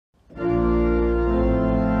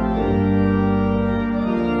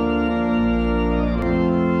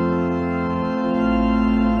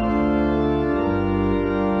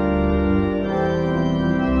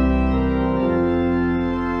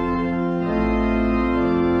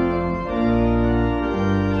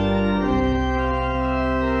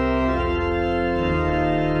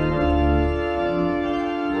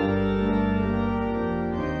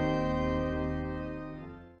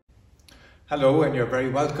Hello, and you're very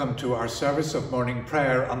welcome to our service of morning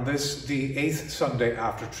prayer on this, the 8th Sunday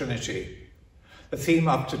after Trinity. The theme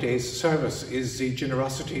of today's service is the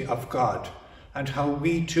generosity of God and how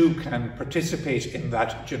we too can participate in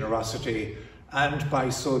that generosity and by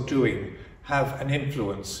so doing have an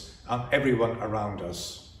influence on everyone around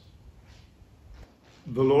us.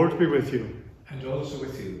 The Lord be with you. And also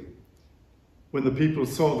with you. When the people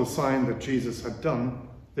saw the sign that Jesus had done,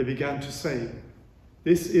 they began to say,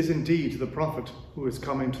 "This is indeed the prophet who is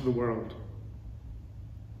come into the world."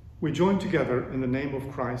 We join together in the name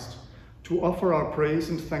of Christ to offer our praise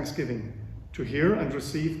and thanksgiving, to hear and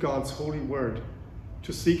receive God's holy word,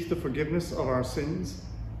 to seek the forgiveness of our sins,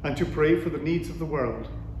 and to pray for the needs of the world,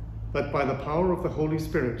 that by the power of the Holy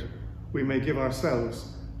Spirit we may give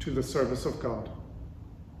ourselves to the service of God.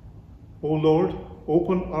 O Lord,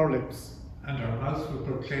 open our lips, and our mouth will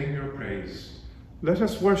proclaim your praise. Let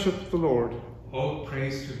us worship the Lord. All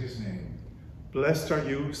praise to his name. Blessed are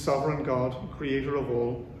you, sovereign God, creator of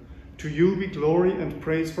all. To you be glory and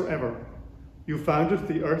praise forever. You founded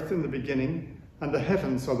the earth in the beginning, and the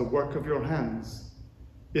heavens are the work of your hands.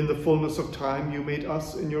 In the fullness of time you made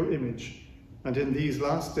us in your image, and in these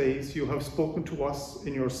last days you have spoken to us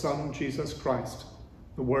in your Son, Jesus Christ,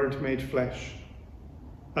 the Word made flesh.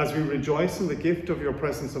 As we rejoice in the gift of your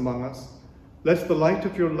presence among us, let the light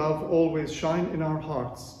of your love always shine in our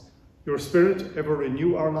hearts. Your Spirit ever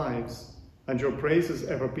renew our lives, and your praises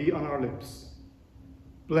ever be on our lips.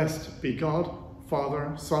 Blessed be God,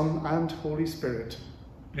 Father, Son, and Holy Spirit.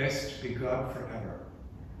 Blessed be God forever.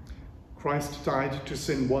 Christ died to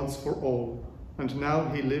sin once for all, and now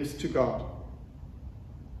he lives to God.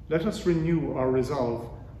 Let us renew our resolve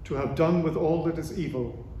to have done with all that is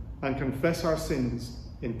evil, and confess our sins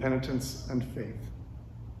in penitence and faith.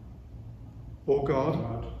 O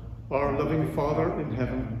God, our loving Father in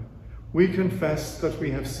heaven, we confess that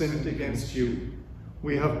we have sinned against you.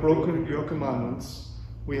 We have broken your commandments.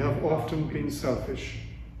 We have often been selfish,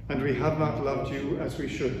 and we have not loved you as we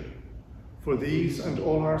should. For these and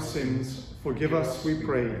all our sins, forgive us, we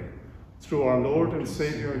pray, through our Lord and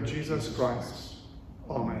Saviour Jesus Christ.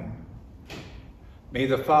 Amen. May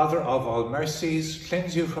the Father of all mercies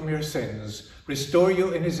cleanse you from your sins, restore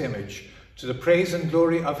you in his image, to the praise and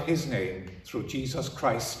glory of his name, through Jesus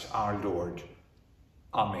Christ our Lord.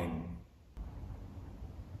 Amen.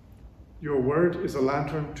 Your word is a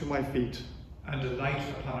lantern to my feet, and a light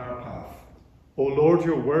upon our path. O Lord,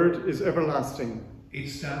 your word is everlasting. It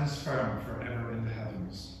stands firm forever in the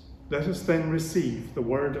heavens. Let us then receive the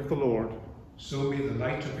word of the Lord. So may the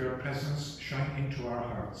light of your presence shine into our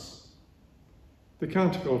hearts. The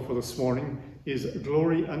canticle for this morning is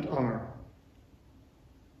Glory and Honour.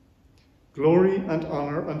 Glory and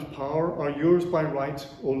honour and power are yours by right,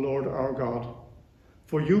 O Lord our God.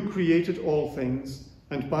 For you created all things,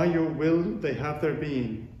 and by your will they have their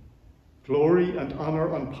being. Glory and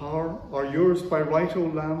honour and power are yours by right, O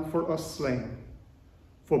Lamb, for us slain.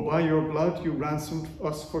 For by your blood you ransomed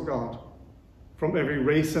us for God, from every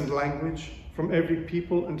race and language, from every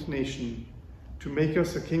people and nation, to make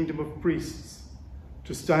us a kingdom of priests,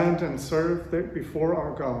 to stand and serve before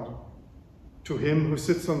our God. To him who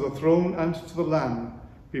sits on the throne and to the Lamb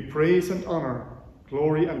be praise and honour,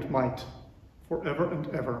 glory and might, forever and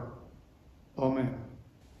ever. Amen.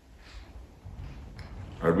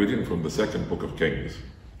 A reading from the second book of Kings,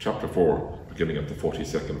 chapter 4, beginning at the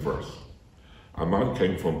 42nd verse. A man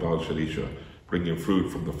came from Baal-Shalisha, bringing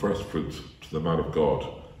fruit from the first fruits to the man of God,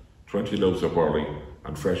 20 loaves of barley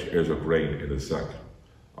and fresh ears of grain in his sack.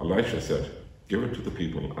 Elisha said, "Give it to the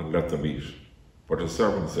people and let them eat." But his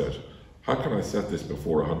servant said, "How can I set this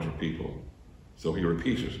before 100 people?" So he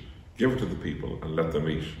repeated, "Give it to the people and let them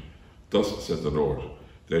eat. Thus says the Lord,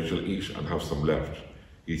 they shall eat and have some left."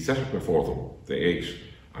 He set it before them, they ate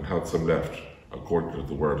and had some left, according to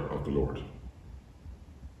the word of the Lord.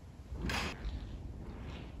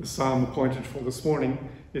 The psalm appointed for this morning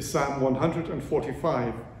is Psalm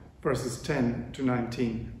 145, verses 10 to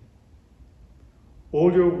 19.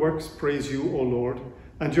 All your works praise you, O Lord,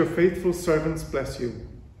 and your faithful servants bless you.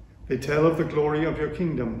 They tell of the glory of your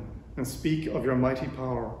kingdom and speak of your mighty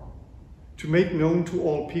power, to make known to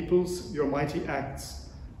all peoples your mighty acts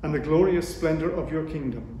and the glorious splendor of your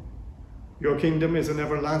kingdom. Your kingdom is an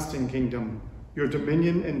everlasting kingdom. Your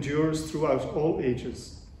dominion endures throughout all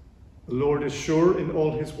ages. The Lord is sure in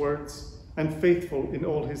all his words and faithful in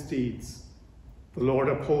all his deeds. The Lord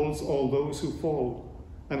upholds all those who fall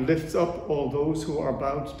and lifts up all those who are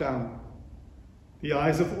bowed down. The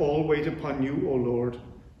eyes of all wait upon you, O Lord,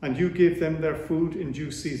 and you give them their food in due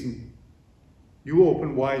season. You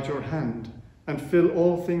open wide your hand and fill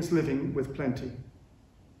all things living with plenty.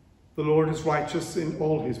 The Lord is righteous in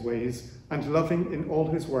all his ways and loving in all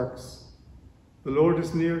his works. The Lord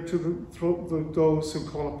is near to those who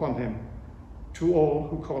call upon him, to all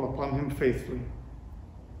who call upon him faithfully.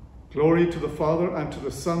 Glory to the Father, and to the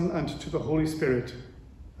Son, and to the Holy Spirit,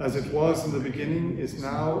 as it was in the beginning, is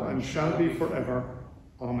now, and shall be forever.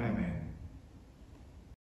 Amen.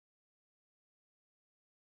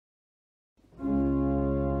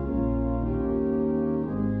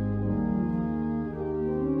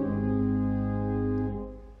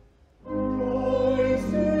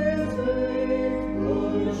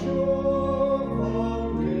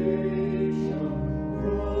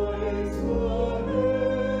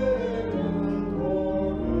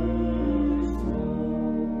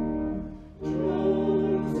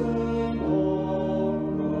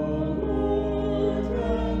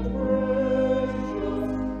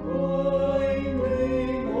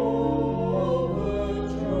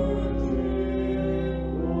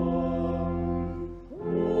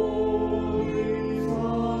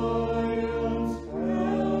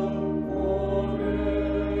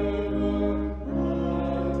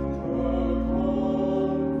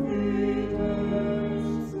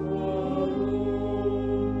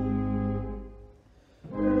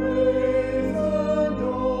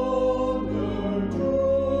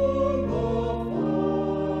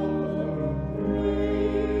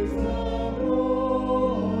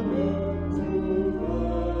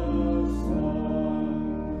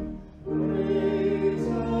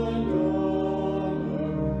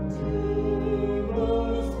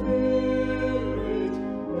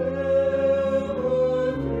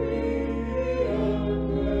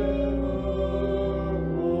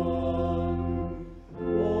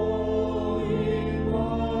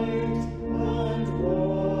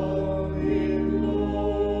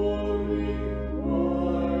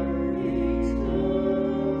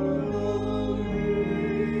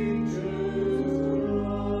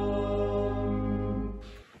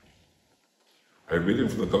 A reading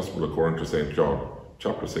from the Gospel according to St. John,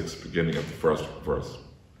 chapter 6, beginning at the first verse.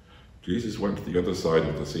 Jesus went to the other side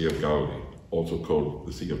of the Sea of Galilee, also called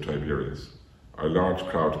the Sea of Tiberias. A large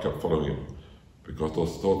crowd kept following him, because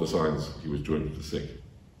they saw the signs he was doing to the sick.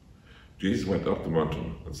 Jesus went up the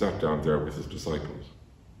mountain and sat down there with his disciples.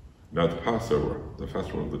 Now the Passover, the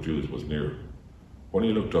festival of the Jews, was near. When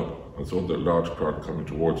he looked up and saw the large crowd coming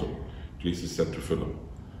towards him, Jesus said to Philip,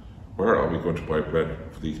 "Where are we going to buy bread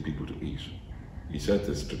for these people to eat?" He said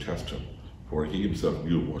this to test him, for he himself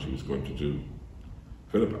knew what he was going to do.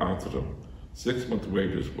 Philip answered him, 6 months'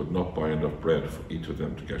 wages would not buy enough bread for each of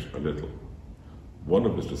them to get a little. One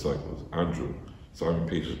of his disciples, Andrew, Simon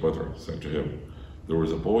Peter's brother, said to him, "There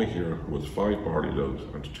is a boy here who has 5 barley loaves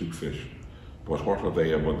and 2 fish, but what are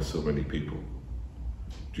they among so many people?"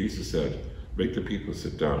 Jesus said, "Make the people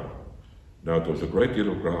sit down." Now there was a great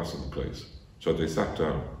deal of grass in the place, so they sat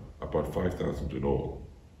down, about 5,000 in all.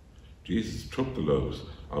 Jesus took the loaves,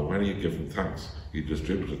 and when he had given thanks, he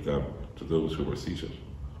distributed them to those who were seated,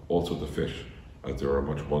 also the fish, as they were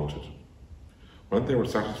much wanted. When they were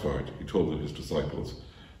satisfied, he told his disciples,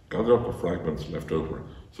 "Gather up the fragments left over,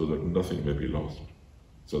 so that nothing may be lost."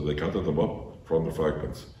 So they gathered them up from the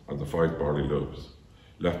fragments and the 5 barley loaves,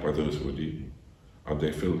 left by those who had eaten, and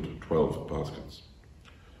they filled 12 baskets.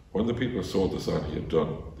 When the people saw the sign he had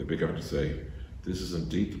done, they began to say, "This is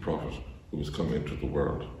indeed the prophet who has come into the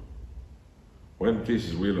world." When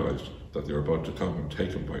Jesus realized that they were about to come and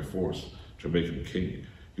take him by force to make him king,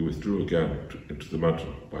 he withdrew again into the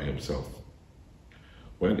mountain by himself.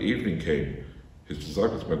 When evening came, his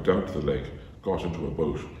disciples went down to the lake, got into a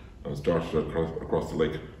boat, and started across the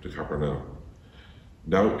lake to Capernaum.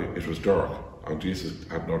 Now it was dark, and Jesus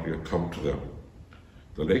had not yet come to them.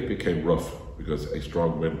 The lake became rough because a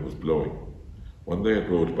strong wind was blowing. When they had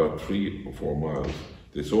rowed about 3 or 4 miles,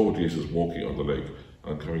 they saw Jesus walking on the lake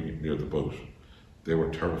and coming near the boat. They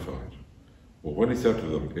were terrified. But when he said to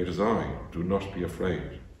them, "It is I, do not be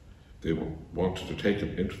afraid," they wanted to take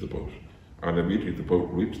him into the boat, and immediately the boat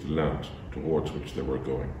reached the land towards which they were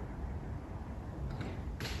going.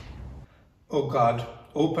 O God,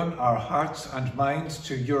 open our hearts and minds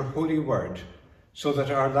to your holy word, so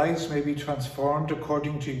that our lives may be transformed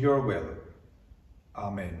according to your will.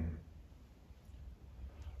 Amen.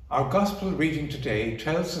 Our Gospel reading today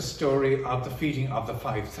tells the story of the feeding of the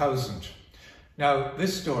 5,000. Now,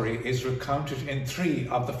 this story is recounted in 3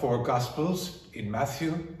 of the 4 Gospels, in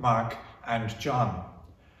Matthew, Mark, and John.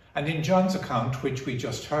 And in John's account, which we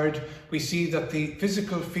just heard, we see that the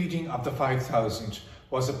physical feeding of the 5,000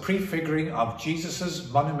 was a prefiguring of Jesus'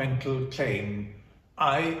 monumental claim,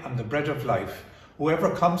 "I am the bread of life.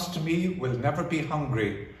 Whoever comes to me will never be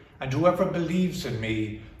hungry, and whoever believes in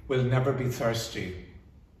me will never be thirsty."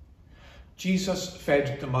 Jesus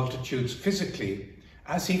fed the multitudes physically,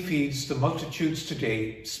 as he feeds the multitudes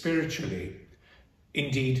today spiritually.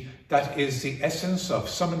 Indeed, that is the essence of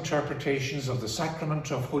some interpretations of the sacrament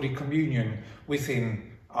of Holy Communion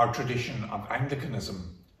within our tradition of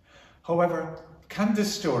Anglicanism. However, can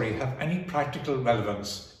this story have any practical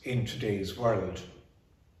relevance in today's world?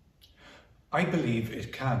 I believe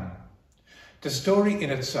it can. The story in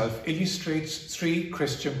itself illustrates three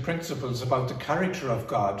Christian principles about the character of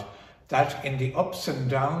God that in the ups and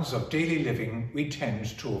downs of daily living we tend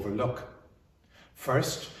to overlook.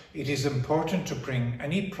 First, it is important to bring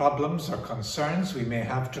any problems or concerns we may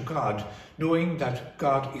have to God, knowing that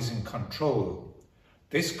God is in control.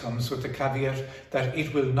 This comes with the caveat that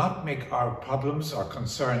it will not make our problems or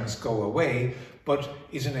concerns go away, but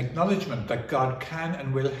is an acknowledgement that God can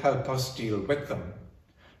and will help us deal with them.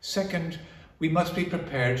 Second, we must be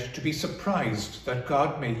prepared to be surprised that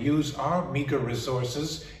God may use our meagre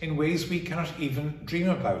resources in ways we cannot even dream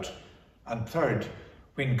about. And third,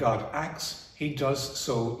 when God acts, he does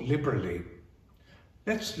so liberally.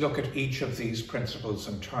 Let's look at each of these principles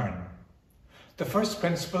in turn. The first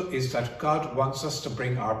principle is that God wants us to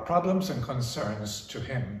bring our problems and concerns to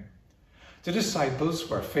him. The disciples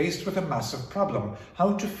were faced with a massive problem,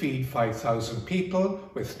 how to feed 5,000 people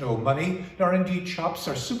with no money, nor indeed shops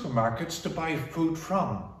or supermarkets to buy food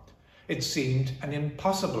from. It seemed an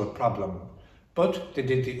impossible problem, but they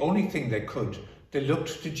did the only thing they could. They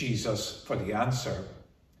looked to Jesus for the answer.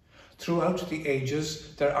 Throughout the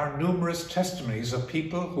ages, there are numerous testimonies of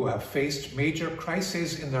people who have faced major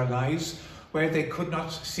crises in their lives where they could not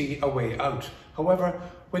see a way out. However,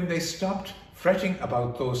 when they stopped fretting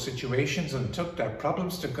about those situations and took their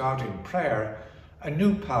problems to God in prayer, a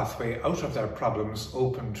new pathway out of their problems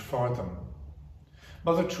opened for them.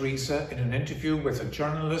 Mother Teresa, in an interview with a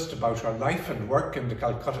journalist about her life and work in the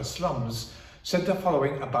Calcutta slums, said the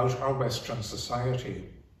following about our Western society.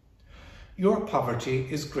 "Your poverty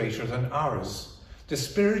is greater than ours. The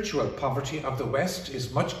spiritual poverty of the West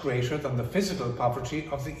is much greater than the physical poverty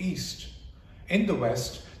of the East. In the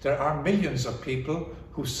West, there are millions of people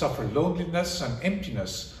who suffer loneliness and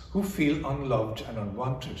emptiness, who feel unloved and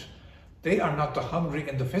unwanted. They are not the hungry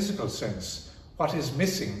in the physical sense. What is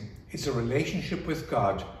missing is a relationship with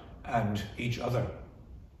God and each other."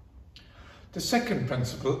 The second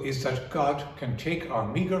principle is that God can take our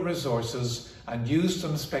meagre resources and use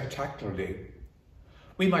them spectacularly.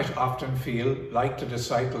 We might often feel, like the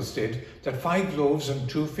disciples did, that 5 loaves and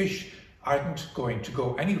 2 fish aren't going to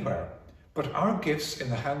go anywhere. But our gifts in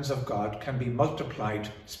the hands of God can be multiplied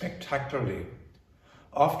spectacularly.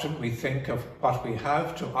 Often we think of what we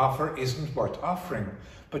have to offer isn't worth offering,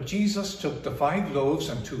 but Jesus took the 5 loaves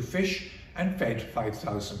and 2 fish and fed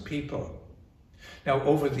 5,000 people. Now,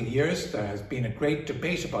 over the years, there has been a great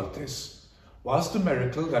debate about this. Was the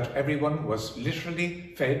miracle that everyone was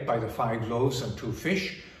literally fed by the 5 loaves and 2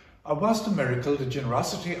 fish, or was the miracle the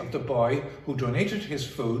generosity of the boy who donated his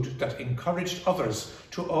food that encouraged others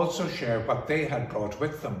to also share what they had brought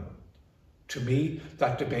with them? To me,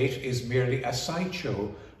 that debate is merely a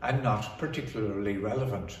sideshow and not particularly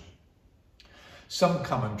relevant. Some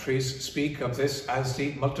commentaries speak of this as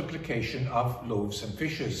the multiplication of loaves and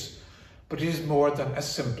fishes, but it is more than a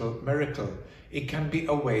simple miracle. It can be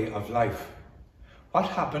a way of life. What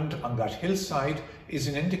happened on that hillside is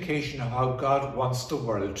an indication of how God wants the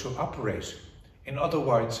world to operate. In other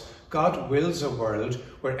words, God wills a world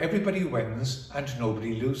where everybody wins and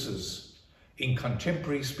nobody loses. In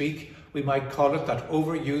contemporary speak, we might call it that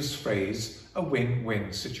overused phrase, a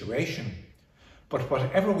win-win situation. But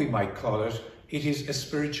whatever we might call it, it is a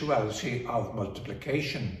spirituality of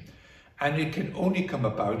multiplication. And it can only come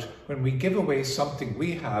about when we give away something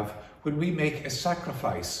we have, when we make a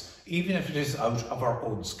sacrifice, even if it is out of our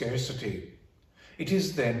own scarcity. It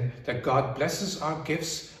is then that God blesses our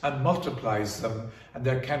gifts and multiplies them, and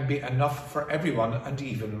there can be enough for everyone and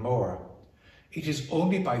even more. It is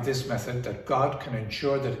only by this method that God can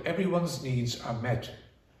ensure that everyone's needs are met.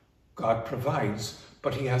 God provides,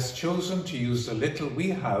 but he has chosen to use the little we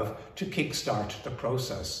have to kickstart the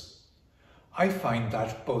process. I find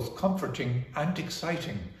that both comforting and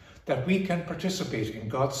exciting, that we can participate in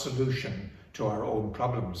God's solution to our own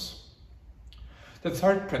problems. The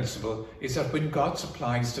third principle is that when God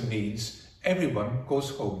supplies the needs, everyone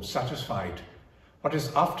goes home satisfied. What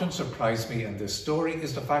has often surprised me in this story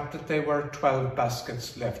is the fact that there were 12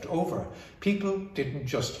 baskets left over. People didn't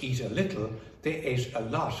just eat a little, they ate a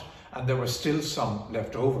lot, and there were still some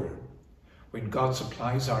left over. When God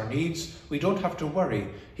supplies our needs, we don't have to worry.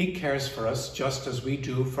 He cares for us just as we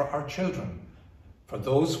do for our children. For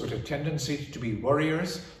those with a tendency to be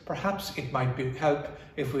worriers, perhaps it might help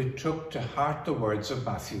if we took to heart the words of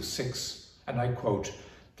Matthew 6. and I quote,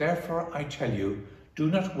 "Therefore I tell you,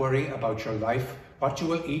 do not worry about your life, what you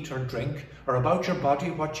will eat or drink, or about your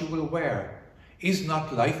body, what you will wear. Is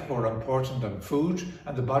not life more important than food,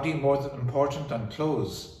 and the body more important than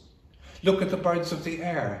clothes? Look at the birds of the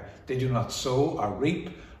air. They do not sow or reap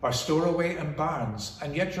or store away in barns,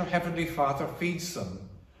 and yet your heavenly Father feeds them.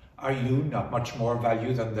 Are you not much more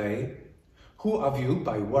value than they? Who of you,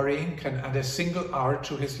 by worrying, can add a single hour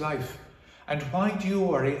to his life? And why do you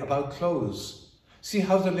worry about clothes? See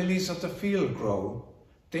how the lilies of the field grow.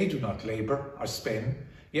 They do not labor or spin.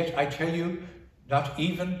 Yet I tell you, not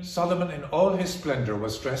even Solomon in all his splendor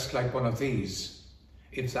was dressed like one of these.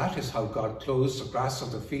 If that is how God clothes the grass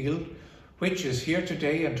of the field, which is here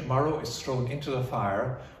today and tomorrow is thrown into the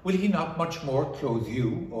fire, will he not much more clothe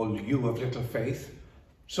you, O you of little faith?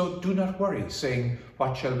 So do not worry, saying,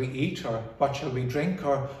 what shall we eat, or what shall we drink,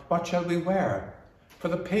 or what shall we wear? For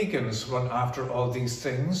the pagans run after all these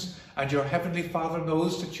things, and your heavenly Father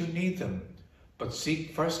knows that you need them. But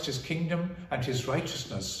seek first his kingdom and his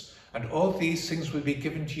righteousness, and all these things will be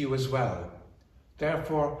given to you as well.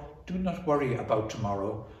 Therefore, do not worry about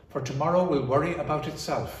tomorrow, for tomorrow will worry about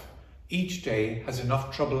itself. Each day has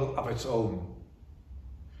enough trouble of its own."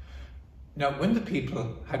 Now, when the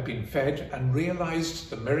people had been fed and realized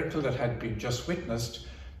the miracle that had been just witnessed,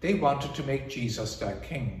 they wanted to make Jesus their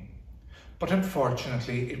king. But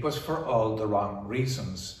unfortunately, it was for all the wrong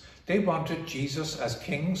reasons. They wanted Jesus as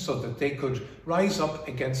king so that they could rise up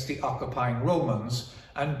against the occupying Romans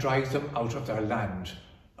and drive them out of their land,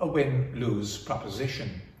 a win-lose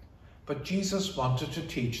proposition. But Jesus wanted to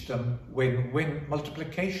teach them win-win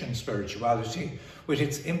multiplication spirituality with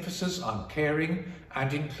its emphasis on caring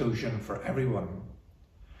and inclusion for everyone.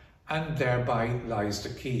 And thereby lies the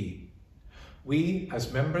key. We,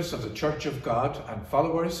 as members of the Church of God and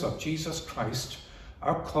followers of Jesus Christ,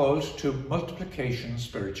 are called to multiplication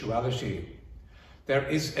spirituality. There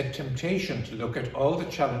is a temptation to look at all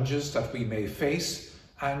the challenges that we may face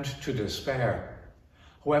and to despair.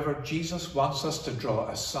 However, Jesus wants us to draw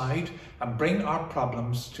aside and bring our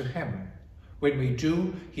problems to him. When we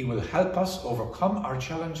do, he will help us overcome our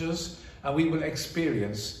challenges and we will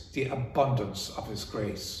experience the abundance of his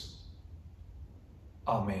grace.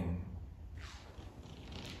 Amen.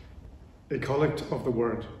 A collect of the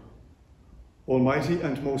word. Almighty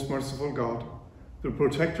and most merciful God, the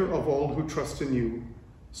protector of all who trust in you,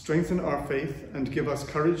 strengthen our faith and give us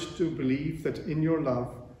courage to believe that in your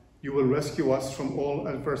love you will rescue us from all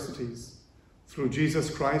adversities. Through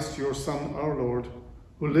Jesus Christ, your Son, our Lord,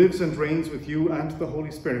 who lives and reigns with you and the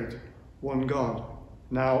Holy Spirit, one God,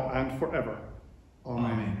 now and forever.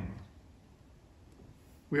 Amen. Amen.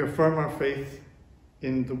 We affirm our faith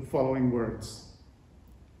in the following words.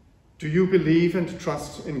 Do you believe and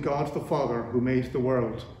trust in God the Father who made the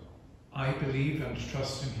world? I believe and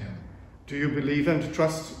trust in him. Do you believe and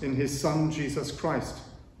trust in his Son, Jesus Christ,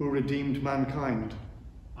 who redeemed mankind?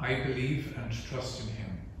 I believe and trust in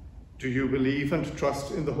him. Do you believe and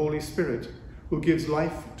trust in the Holy Spirit, who gives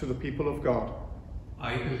life to the people of God?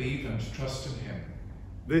 I believe and trust in him.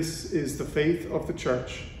 This is the faith of the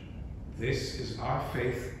Church. This is our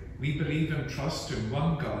faith. We believe and trust in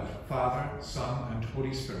one God, Father, Son, and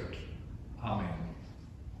Holy Spirit. Amen.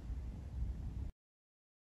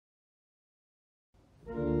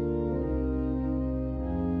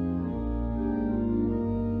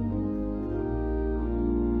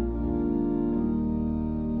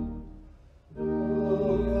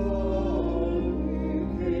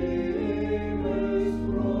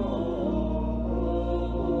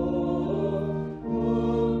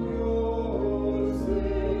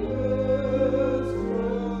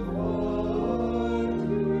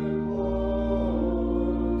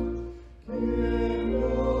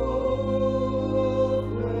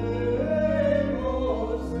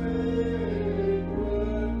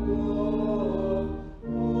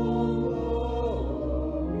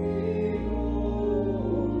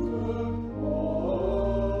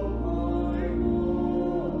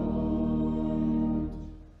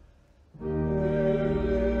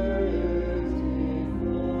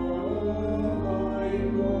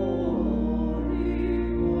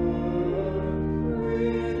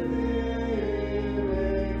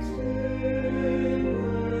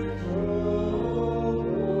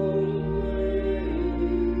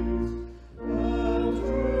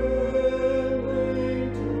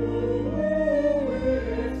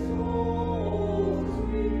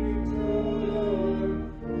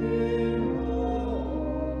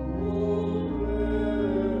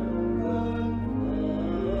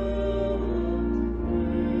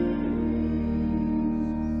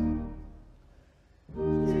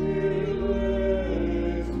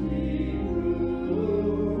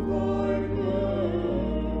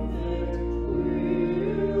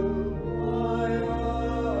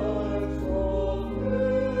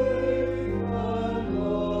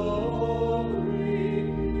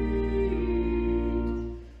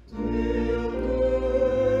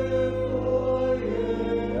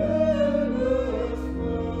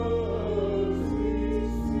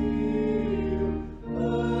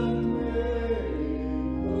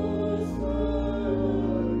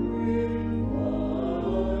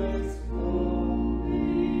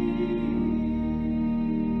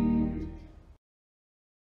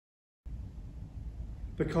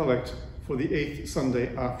 The Collect for the 8th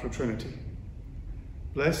Sunday after Trinity.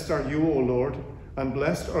 Blessed are you, O Lord, and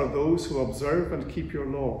blessed are those who observe and keep your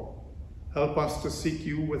law. Help us to seek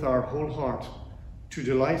you with our whole heart, to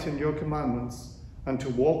delight in your commandments, and to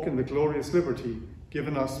walk in the glorious liberty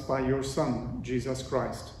given us by your Son, Jesus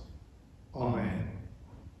Christ. Amen.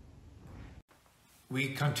 We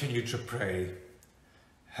continue to pray.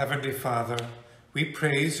 Heavenly Father, we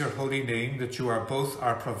praise your holy name that you are both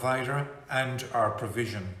our provider and our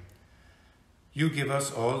provision. You give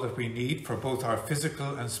us all that we need for both our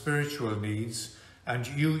physical and spiritual needs, and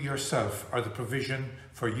you yourself are the provision,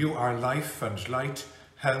 for you are life and light,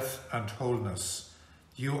 health and wholeness.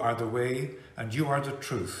 You are the way and you are the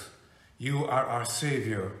truth. You are our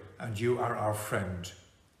Saviour and you are our friend.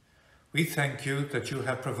 We thank you that you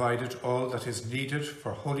have provided all that is needed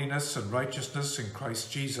for holiness and righteousness in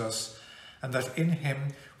Christ Jesus, and that in him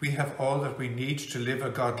we have all that we need to live a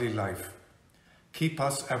godly life. Keep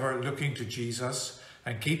us ever looking to Jesus,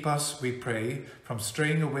 and keep us, we pray, from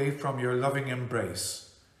straying away from your loving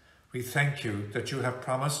embrace. We thank you that you have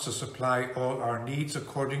promised to supply all our needs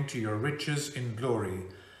according to your riches in glory,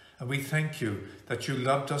 and we thank you that you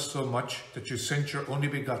loved us so much that you sent your only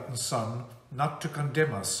begotten Son, not to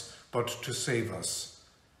condemn us, but to save us.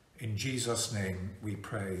 In Jesus' name we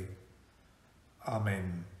pray.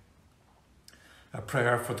 Amen. A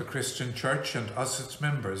prayer for the Christian Church and us its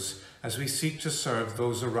members as we seek to serve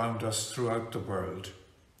those around us throughout the world.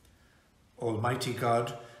 Almighty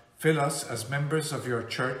God, fill us as members of your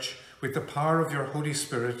Church with the power of your Holy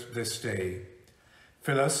Spirit this day.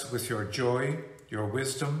 Fill us with your joy, your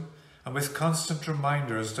wisdom, and with constant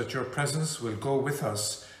reminders that your presence will go with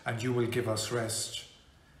us and you will give us rest.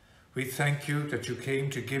 We thank you that you came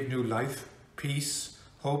to give new life, peace,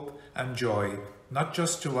 hope, and joy, not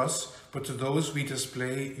just to us, but to those we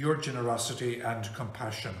display your generosity and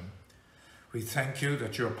compassion. We thank you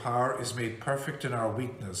that your power is made perfect in our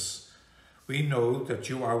weakness. We know that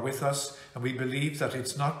you are with us, and we believe that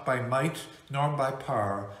it's not by might nor by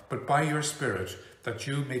power, but by your Spirit that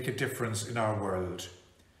you make a difference in our world.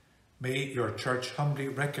 May your Church humbly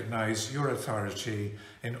recognize your authority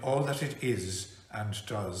in all that it is and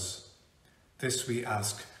does. This we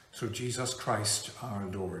ask through Jesus Christ our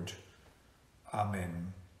Lord.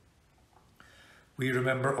 Amen. We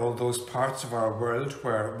remember all those parts of our world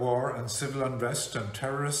where war and civil unrest and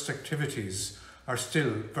terrorist activities are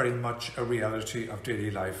still very much a reality of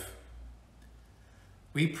daily life.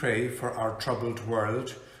 We pray for our troubled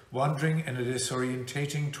world, wandering in a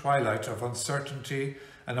disorientating twilight of uncertainty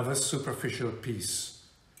and of a superficial peace.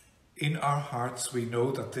 In our hearts we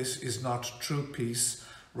know that this is not true peace,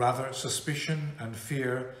 rather suspicion and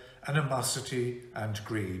fear, animosity and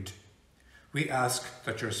greed. We ask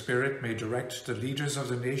that your Spirit may direct the leaders of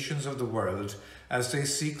the nations of the world as they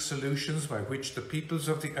seek solutions by which the peoples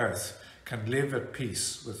of the earth can live at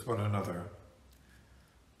peace with one another.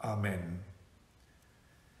 Amen.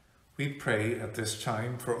 We pray at this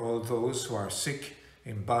time for all those who are sick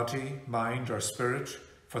in body, mind or spirit,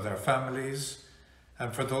 for their families,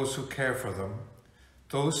 and for those who care for them,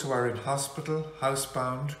 those who are in hospital,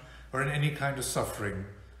 housebound, or in any kind of suffering,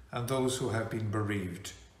 and those who have been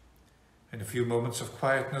bereaved. In a few moments of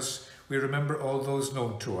quietness, we remember all those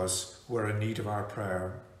known to us who are in need of our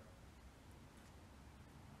prayer.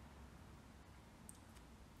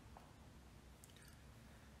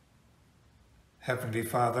 Heavenly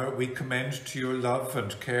Father, we commend to your love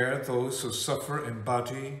and care those who suffer in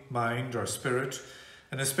body, mind or spirit,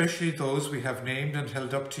 and especially those we have named and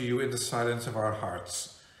held up to you in the silence of our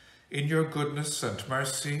hearts. In your goodness and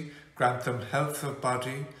mercy, grant them health of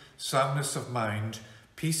body, soundness of mind,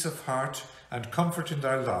 peace of heart, and comfort in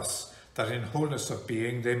their loss, that in wholeness of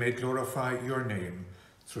being they may glorify your name,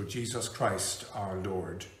 through Jesus Christ our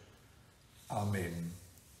Lord. Amen.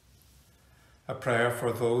 A prayer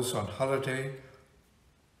for those on holiday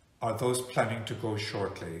or those planning to go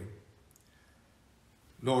shortly.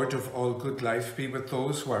 Lord of all good life, be with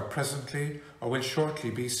those who are presently or will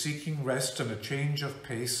shortly be seeking rest and a change of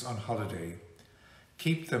pace on holiday.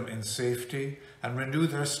 Keep them in safety and renew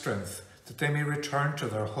their strength, that they may return to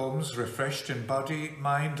their homes refreshed in body,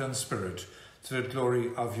 mind and spirit, to the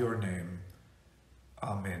glory of your name.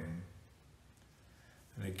 Amen.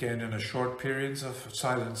 And again, in a short period of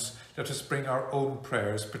silence, let us bring our own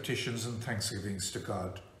prayers, petitions and thanksgivings to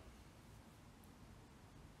God.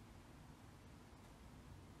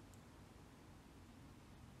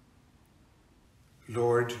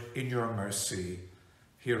 Lord, in your mercy,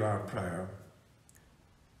 hear our prayer.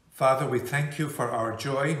 Father, we thank you for our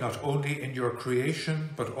joy, not only in your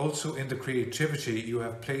creation, but also in the creativity you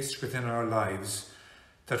have placed within our lives,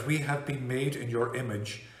 that we have been made in your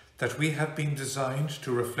image, that we have been designed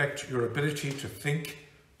to reflect your ability to think,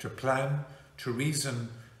 to plan, to reason,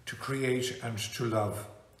 to create and to love.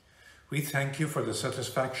 We thank you for the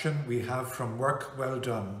satisfaction we have from work well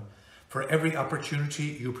done, for every opportunity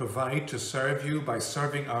you provide to serve you by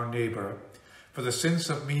serving our neighbour, for the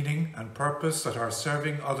sense of meaning and purpose that our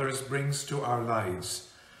serving others brings to our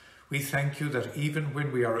lives. We thank you that even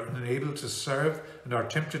when we are unable to serve and are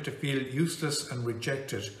tempted to feel useless and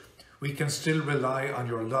rejected, we can still rely on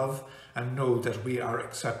your love and know that we are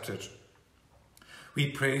accepted. We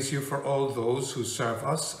praise you for all those who serve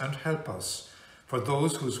us and help us, for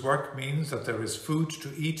those whose work means that there is food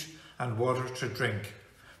to eat and water to drink,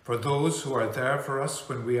 for those who are there for us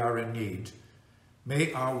when we are in need.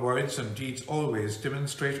 May our words and deeds always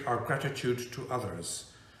demonstrate our gratitude to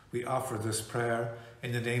others. We offer this prayer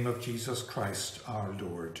in the name of Jesus Christ, our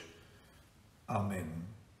Lord. Amen.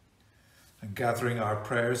 And gathering our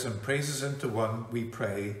prayers and praises into one, we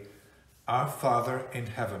pray, Our Father in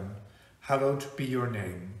heaven, hallowed be your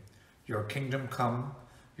name. Your kingdom come,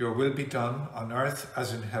 your will be done on earth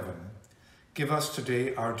as in heaven. Give us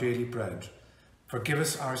today our daily bread. Forgive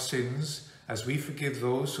us our sins as we forgive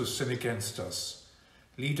those who sin against us.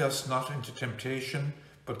 Lead us not into temptation,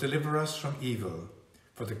 but deliver us from evil.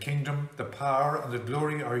 For the kingdom, the power, and the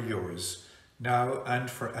glory are yours, now and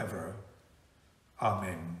forever.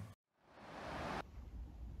 Amen.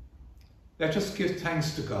 Let us give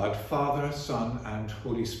thanks to God, Father, Son, and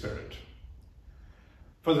Holy Spirit.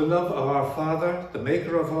 For the love of our Father, the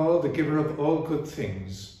maker of all, the giver of all good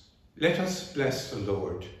things, let us bless the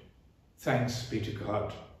Lord. Thanks be to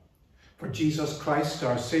God. For Jesus Christ,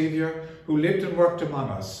 our Saviour, who lived and worked among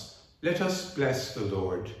us, let us bless the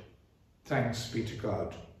Lord. Thanks be to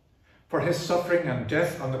God. For his suffering and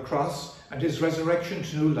death on the cross and his resurrection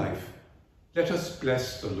to new life, let us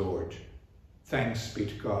bless the Lord. Thanks be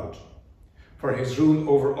to God. For his rule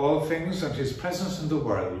over all things and his presence in the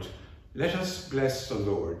world, let us bless the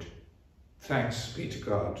Lord. Thanks be to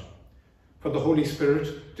God. For the Holy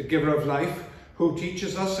Spirit, the giver of life, who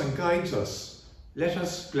teaches us and guides us, let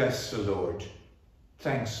us bless the Lord.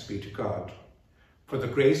 Thanks be to God. For the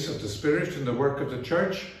grace of the Spirit in the work of the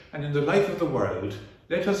Church and in the life of the world,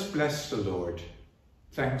 let us bless the Lord.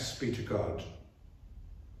 Thanks be to God.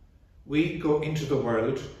 We go into the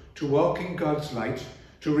world to walk in God's light,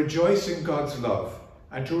 to rejoice in God's love,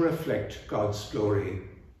 and to reflect God's glory.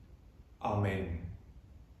 Amen.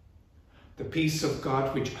 The peace of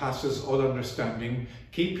God, which passes all understanding,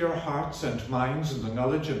 keep your hearts and minds in the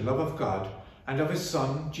knowledge and love of God and of his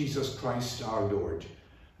Son, Jesus Christ our Lord.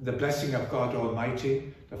 And the blessing of God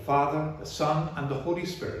Almighty, the Father, the Son, and the Holy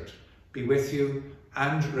Spirit be with you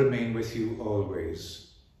and remain with you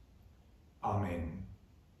always. Amen.